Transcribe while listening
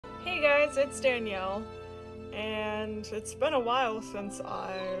Hey guys, it's Danielle, and it's been a while since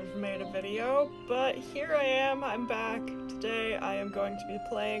I've made a video, but here I am, I'm back. Today I am going to be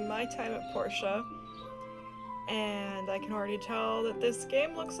playing My Time at Portia, and I can already tell that this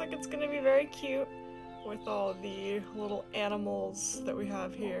game looks like it's going to be very cute with all the little animals that we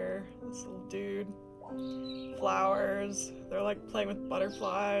have here. This little dude, flowers, they're like playing with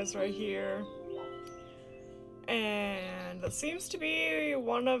butterflies right here. And that seems to be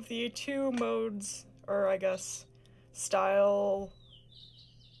one of the two modes, or I guess style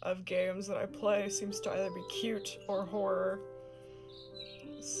of games that I play, seems to either be cute or horror.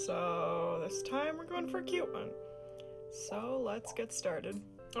 So this time we're going for a cute one. So let's get started.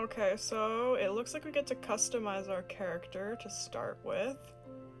 Okay, so it looks like we get to customize our character to start with.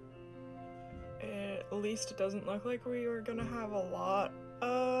 At least it doesn't look like we are gonna have a lot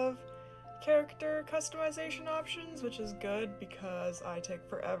of character customization options, which is good because I take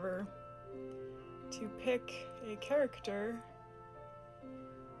forever to pick a character.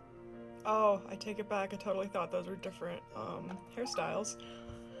 Oh, I take it back, I totally thought those were different hairstyles.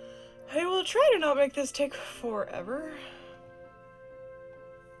 I will try to not make this take forever.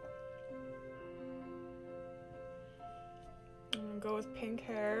 I'm gonna go with pink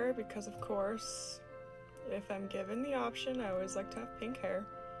hair because, of course, if I'm given the option, I always like to have pink hair.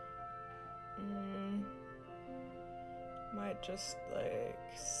 Might just like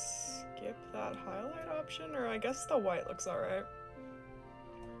skip that highlight option, or I guess the white looks alright.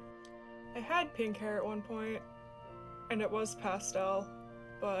 I had pink hair at one point, and it was pastel,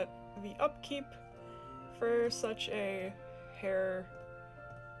 but the upkeep for such a hair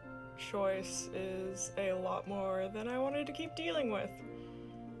choice is a lot more than I wanted to keep dealing with.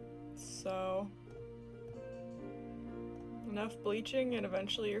 So, enough bleaching and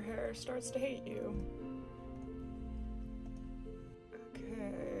eventually your hair starts to hate you.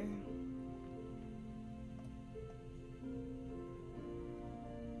 Okay.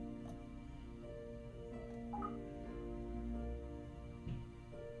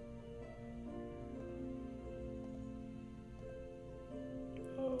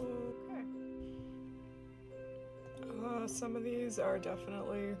 Okay. Some of these are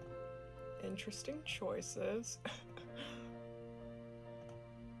definitely interesting choices.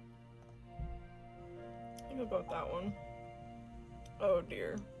 I think I'll go with that one. Oh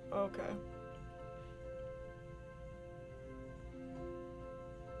dear. Okay.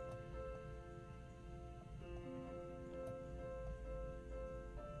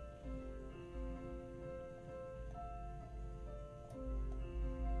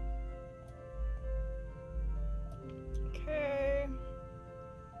 Okay.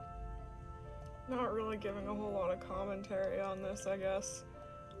 Not really giving a whole lot of commentary on this, I guess.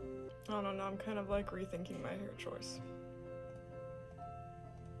 I don't know, I'm kind of like rethinking my hair choice.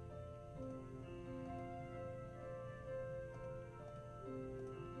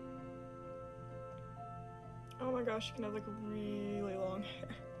 Oh my gosh, you can have like really long hair.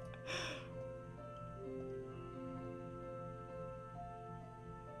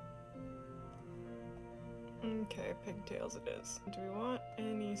 Okay, pigtails it is. Do we want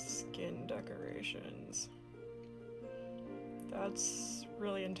any skin decorations? That's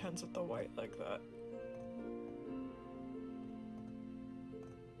really intense with the white like that.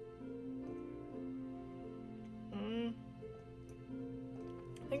 I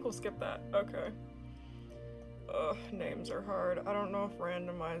think we'll skip that. Okay. Ugh, names are hard. I don't know if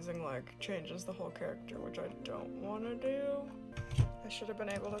randomizing like changes the whole character, which I don't want to do. I should have been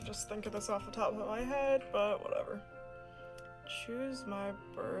able to just think of this off the top of my head, but whatever. Choose my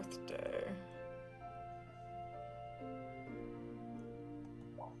birthday.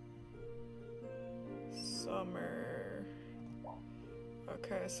 Summer.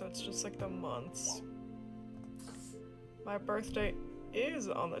 Okay, so it's just like the months. My birthday is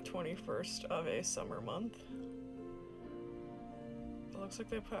on the 21st of a summer month. It looks like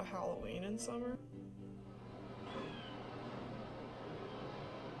they put Halloween in summer.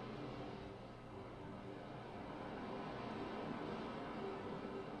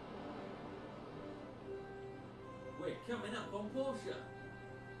 We're coming up on Portia.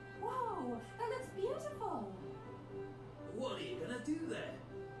 Wow, that looks beautiful. What are you gonna do there?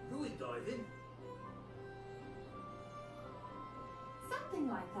 Really dive in? Something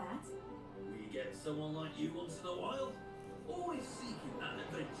like that. We get someone like you once in a while. Always seeking that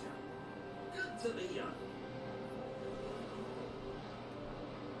adventure. Good to be young.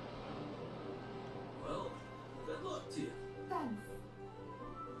 Well, good luck to you. Thanks.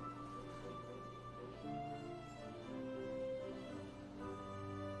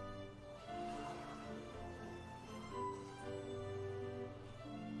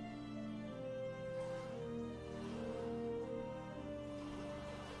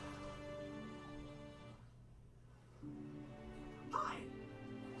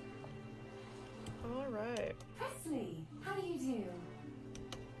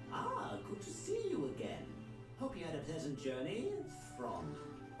 pleasant journey from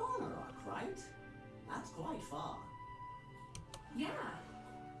Bonnerock, right? That's quite far. Yeah.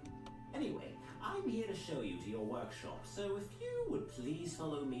 Anyway, I'm here to show you to your workshop, so if you would please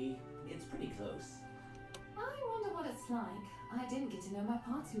follow me, it's pretty close. I wonder what it's like. I didn't get to know my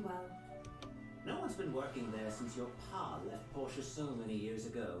pa too well. No one's been working there since your pa left Portia so many years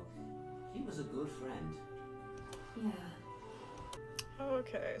ago. He was a good friend. Yeah.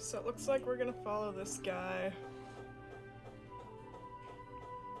 Okay, so it looks like we're gonna follow this guy.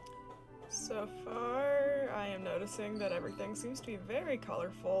 So far, I am noticing that everything seems to be very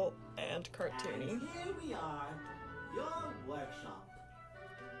colorful and cartoony. And here we are, your workshop.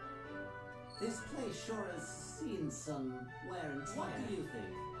 This place sure has seen some wear and tear. What do you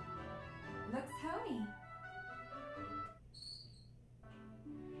think? Looks homey.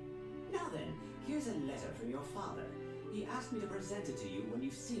 Now then, here's a letter from your father. He asked me to present it to you when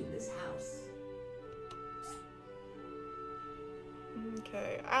you've seen this house.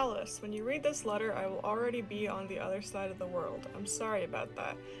 Okay, Alice, when you read this letter, I will already be on the other side of the world. I'm sorry about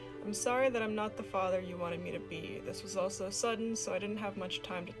that. I'm sorry that I'm not the father you wanted me to be. This was also sudden, so I didn't have much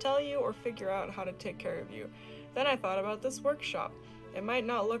time to tell you or figure out how to take care of you. Then I thought about this workshop. It might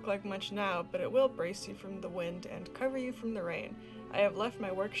not look like much now, but it will brace you from the wind and cover you from the rain. I have left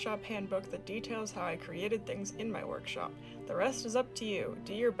my workshop handbook that details how I created things in my workshop. The rest is up to you.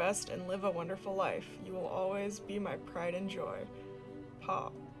 Do your best and live a wonderful life. You will always be my pride and joy.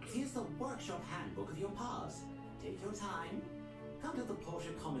 Pa. Here's the workshop handbook of your pa's. Take your time. Come to the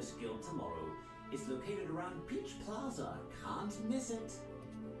Portia Commerce Guild tomorrow. It's located around Peach Plaza. Can't miss it.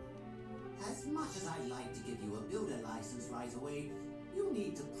 As much as I'd like to give you a builder license right away, you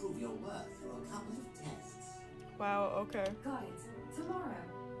need to prove your worth through a couple of tests. Wow, okay. Got it. Tomorrow.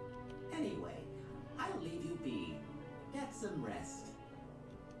 Anyway, I'll leave you be. Get some rest.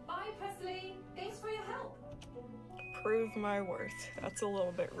 Bye, Presley. Thanks for your help. Prove my worth. That's a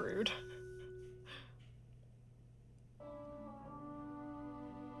little bit rude.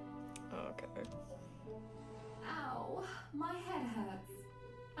 Okay. Ow, my head hurts.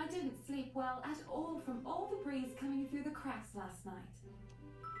 I didn't sleep well at all from all the breeze coming through the cracks last night.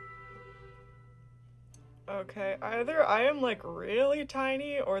 Okay, either I am like really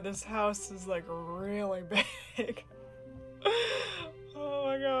tiny or this house is like really big. Oh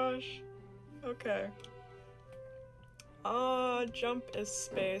my gosh. Okay. Jump is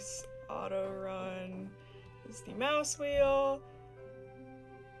space, auto run is the mouse wheel,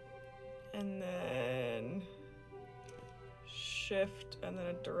 and then shift and then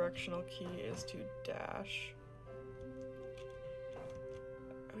a directional key is to dash.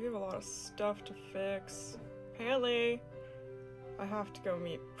 We have a lot of stuff to fix. Apparently, I have to go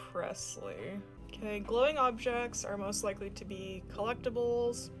meet Presley. Okay, glowing objects are most likely to be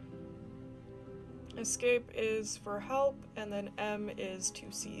collectibles. Escape is for help, and then M is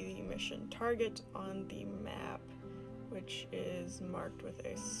to see the mission target on the map, which is marked with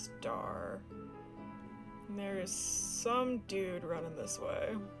a star. And there is some dude running this way.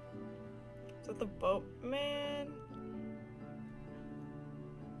 Is that the boatman?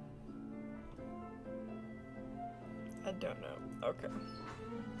 I don't know. Okay.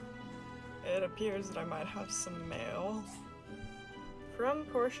 It appears that I might have some mail. From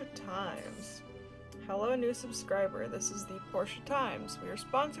Portia Times. Hello, new subscriber. This is the Portia Times. We are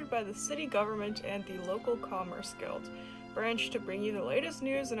sponsored by the city government and the local commerce guild, branch to bring you the latest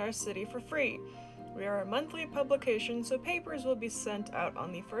news in our city for free. We are a monthly publication, so papers will be sent out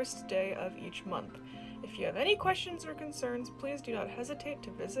on the first day of each month. If you have any questions or concerns, please do not hesitate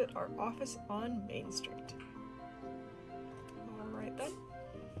to visit our office on Main Street. Alright then.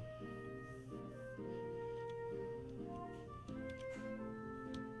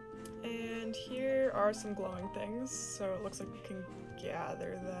 And here are some glowing things, so it looks like we can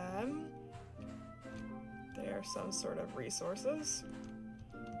gather them. They are some sort of resources.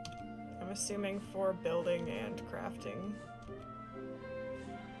 I'm assuming for building and crafting.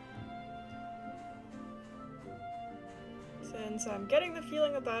 Since I'm getting the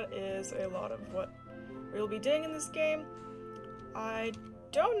feeling that that is a lot of what we'll be doing in this game, I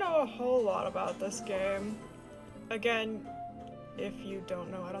don't know a whole lot about this game. Again, if you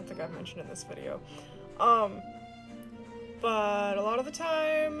don't know, I don't think I've mentioned it in this video. But a lot of the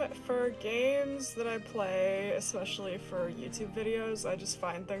time for games that I play, especially for YouTube videos, I just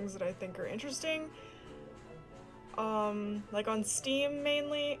find things that I think are interesting. Like on Steam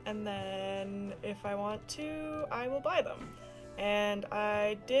mainly, and then if I want to, I will buy them. And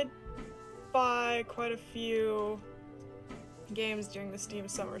I did buy quite a few games during the Steam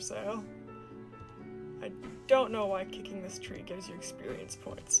summer sale. I don't know why kicking this tree gives you experience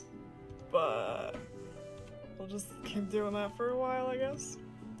points, but we'll just keep doing that for a while, I guess.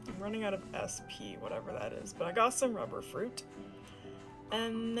 I'm running out of SP, whatever that is, but I got some rubber fruit.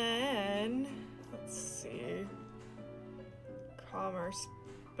 And then, let's see. Commerce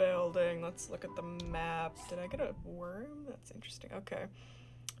building. Let's look at the map. Did I get a worm? That's interesting. Okay.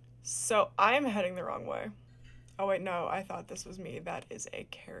 So I am heading the wrong way. Oh wait, no, I thought this was me. That is a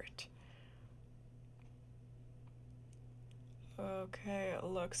carrot. Okay, it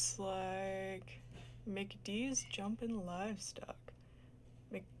looks like McD's jumping livestock.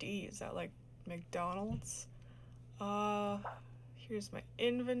 McD, is that like McDonald's? Here's my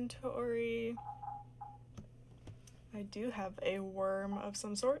inventory. I do have a worm of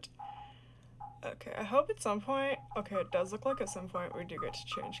some sort. Okay, I hope at some point, okay, it does look like at some point we do get to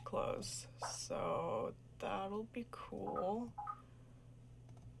change clothes. So that'll be cool.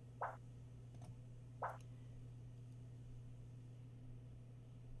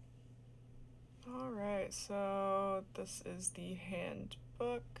 Alright, so this is the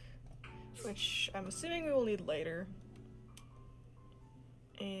handbook, which I'm assuming we will need later.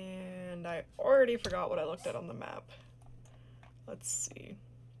 And I already forgot what I looked at on the map. Let's see.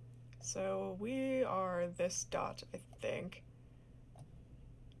 So we are this dot, I think.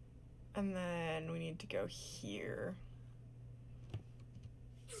 And then we need to go here.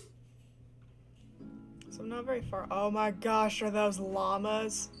 So I'm not very far. Oh my gosh, are those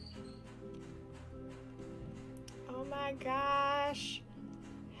llamas? Oh my gosh.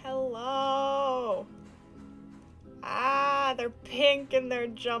 Hello. Ah, they're pink and they're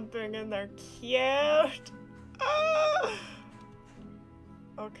jumping and they're cute. Ah.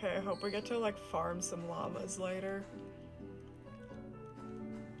 Okay, I hope we get to like farm some llamas later.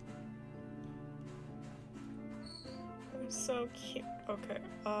 They're so cute. Okay,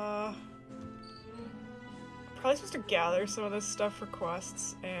 probably supposed to gather some of this stuff for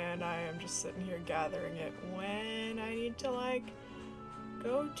quests, and I am just sitting here gathering it when I need to like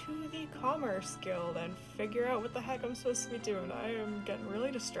go to the Commerce Guild and figure out what the heck I'm supposed to be doing. I am getting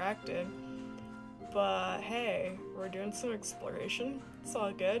really distracted. But hey, we're doing some exploration. It's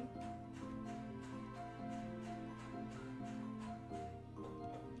all good.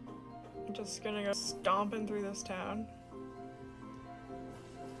 I'm just gonna go stomping through this town.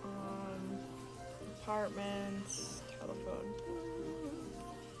 Apartments, telephone.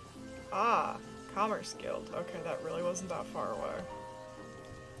 Ah, Commerce Guild. Okay, that really wasn't that far away.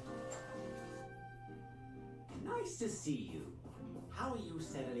 Nice to see you. How are you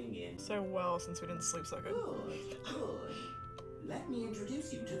settling in? So well, since we didn't sleep so good. Good, good. Let me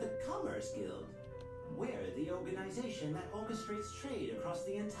introduce you to the Commerce Guild. We're the organization that orchestrates trade across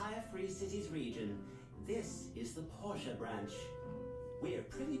the entire Free Cities region. This is the Portia branch. We're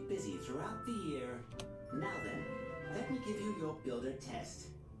pretty busy throughout the year. Now then, let me give you your builder test.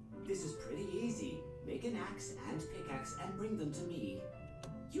 This is pretty easy. Make an axe and pickaxe and bring them to me.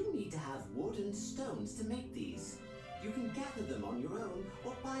 You need to have wood and stones to make these. You can gather them on your own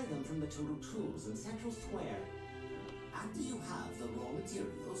or buy them from the Total Tools in Central Square. After you have the raw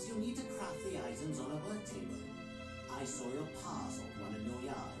materials, you'll need to craft the items on a work table. I saw your paws on one in your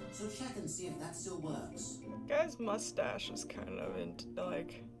yard, so check and see if that still works. Guy's mustache is kind of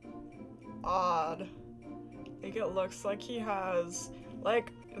like odd. Like it looks like he has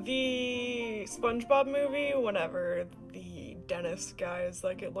like the SpongeBob movie whenever the dentist guy is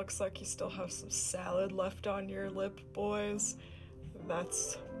like, it looks like you still have some salad left on your lip, boys.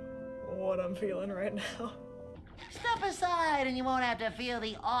 That's what I'm feeling right now. Step aside and you won't have to feel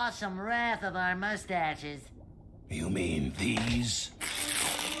the awesome wrath of our mustaches. You mean these?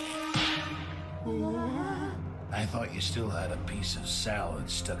 I thought you still had a piece of salad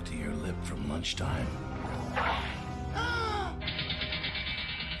stuck to your lip from lunchtime.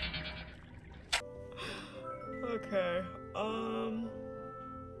 Okay,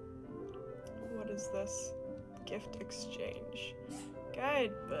 what is this? Gift exchange.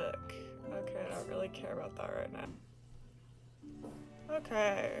 Guidebook. Okay, I don't really care about that right now.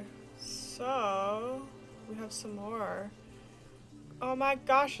 Okay, so we have some more. Oh my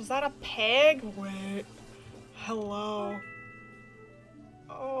gosh, is that a pig? Wait, hello.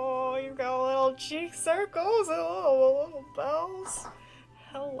 Oh, you got little cheek circles and little bells.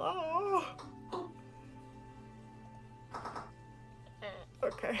 Hello.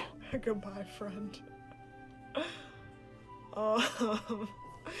 Okay, goodbye, friend. I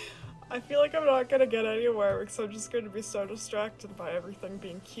feel like I'm not gonna get anywhere because I'm just gonna be so distracted by everything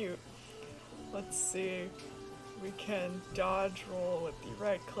being cute. Let's see. We can dodge roll with the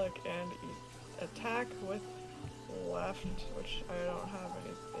right click and attack with left, which I don't have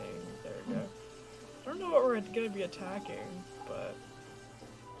anything. There we go. I don't know what we're gonna be attacking, but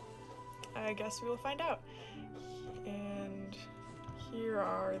I guess we will find out. here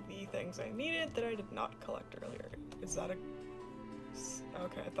are the things I needed that I did not collect earlier. Is that a...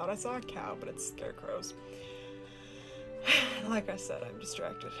 Okay, I thought I saw a cow, but it's scarecrows. Like I said, I'm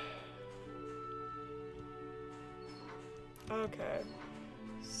distracted. Okay.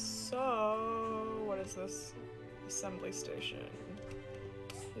 So, what is this? Assembly station.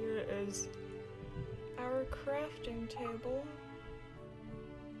 Here is our crafting table.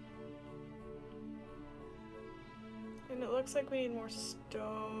 And it looks like we need more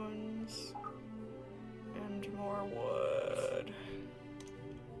stones and more wood.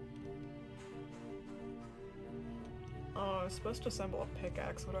 Oh, I was supposed to assemble a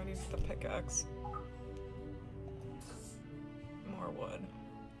pickaxe. What do I need for the pickaxe? More wood.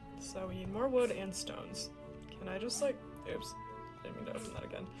 So we need more wood and stones. Can I just like... Oops. Didn't mean to open that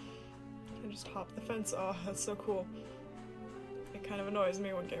again. Can I just hop the fence? Oh, that's so cool. It kind of annoys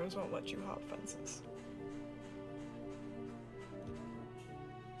me when games won't let you hop fences.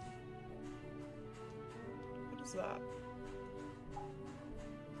 What is that?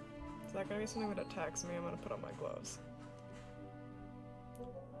 Is that gonna be something that attacks me? I'm gonna put on my gloves.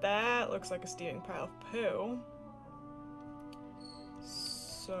 That looks like a steaming pile of poo.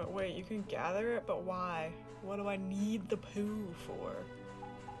 So, wait, you can gather it, but why? What do I need the poo for?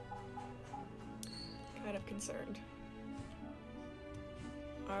 Kind of concerned.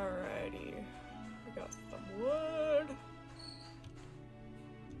 Alrighty. We got some wood.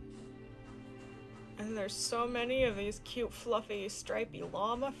 And there's so many of these cute, fluffy, stripy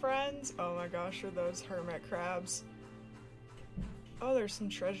llama friends. Oh my gosh, are those hermit crabs. Oh, there's some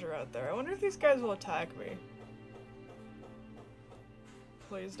treasure out there. I wonder if these guys will attack me.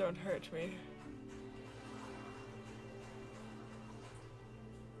 Please don't hurt me.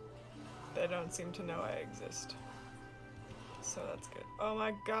 They don't seem to know I exist. So that's good. Oh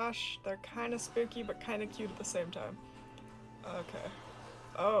my gosh, they're kind of spooky but kind of cute at the same time. Okay.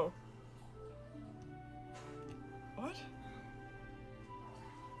 Oh. What?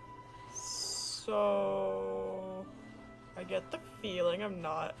 So... I get the feeling I'm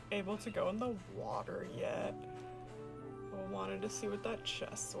not able to go in the water yet. I wanted to see what that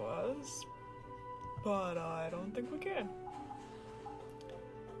chest was, but I don't think we can.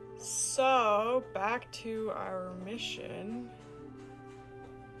 So, back to our mission.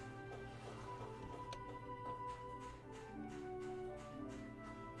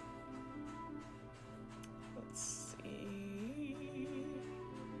 Let's see.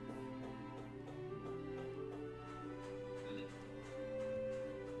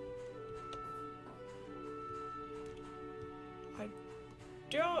 I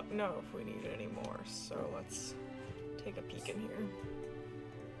don't know if we need any more, so let's take a peek in here.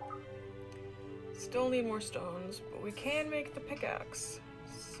 Still need more stones, but we can make the pickaxe.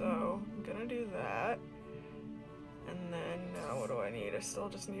 So I'm gonna do that. And then what do I need? I still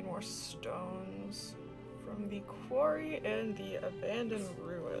just need more stones from the quarry and the abandoned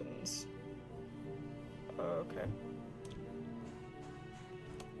ruins. Okay.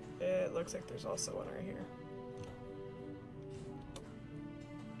 It looks like there's also one right here.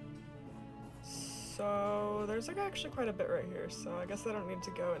 So there's like actually quite a bit right here, so I guess I don't need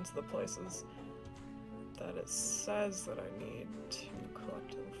to go into the places that it says that I need to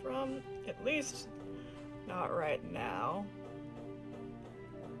collect them from. At least not right now.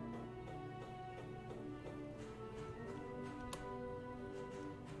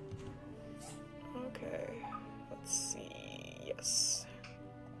 Okay, let's see. Yes.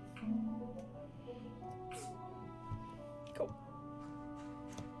 Cool.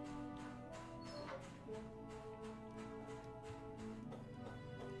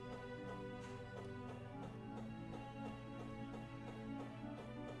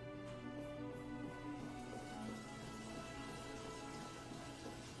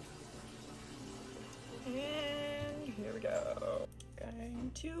 And here we go.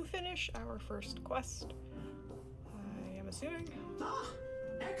 Going to finish our first quest. I am assuming. Ah,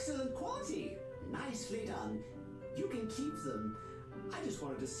 excellent quality. Nicely done. You can keep them. I just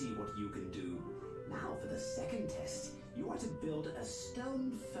wanted to see what you can do. Now for the second test, you are to build a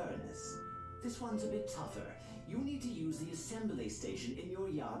stone furnace. This one's a bit tougher. You need to use the assembly station in your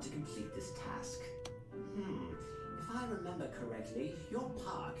yard to complete this task. If I remember correctly, your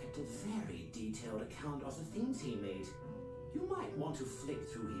pa kept a very detailed account of the things he made. You might want to flick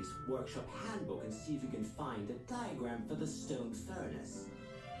through his workshop handbook and see if you can find a diagram for the stone furnace.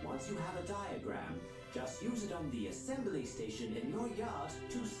 Once you have a diagram, just use it on the assembly station in your yard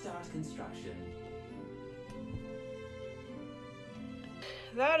to start construction.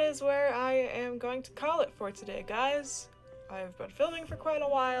 That is where I am going to call it for today, guys. I've been filming for quite a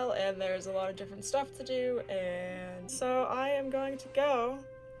while and there's a lot of different stuff to do, and so I am going to go,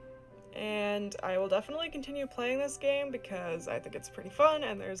 and I will definitely continue playing this game because I think it's pretty fun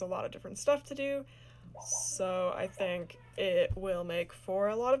and there's a lot of different stuff to do, so I think it will make for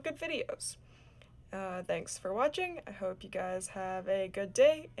a lot of good videos. Thanks for watching. I hope you guys have a good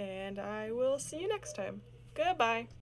day, and I will see you next time. Goodbye!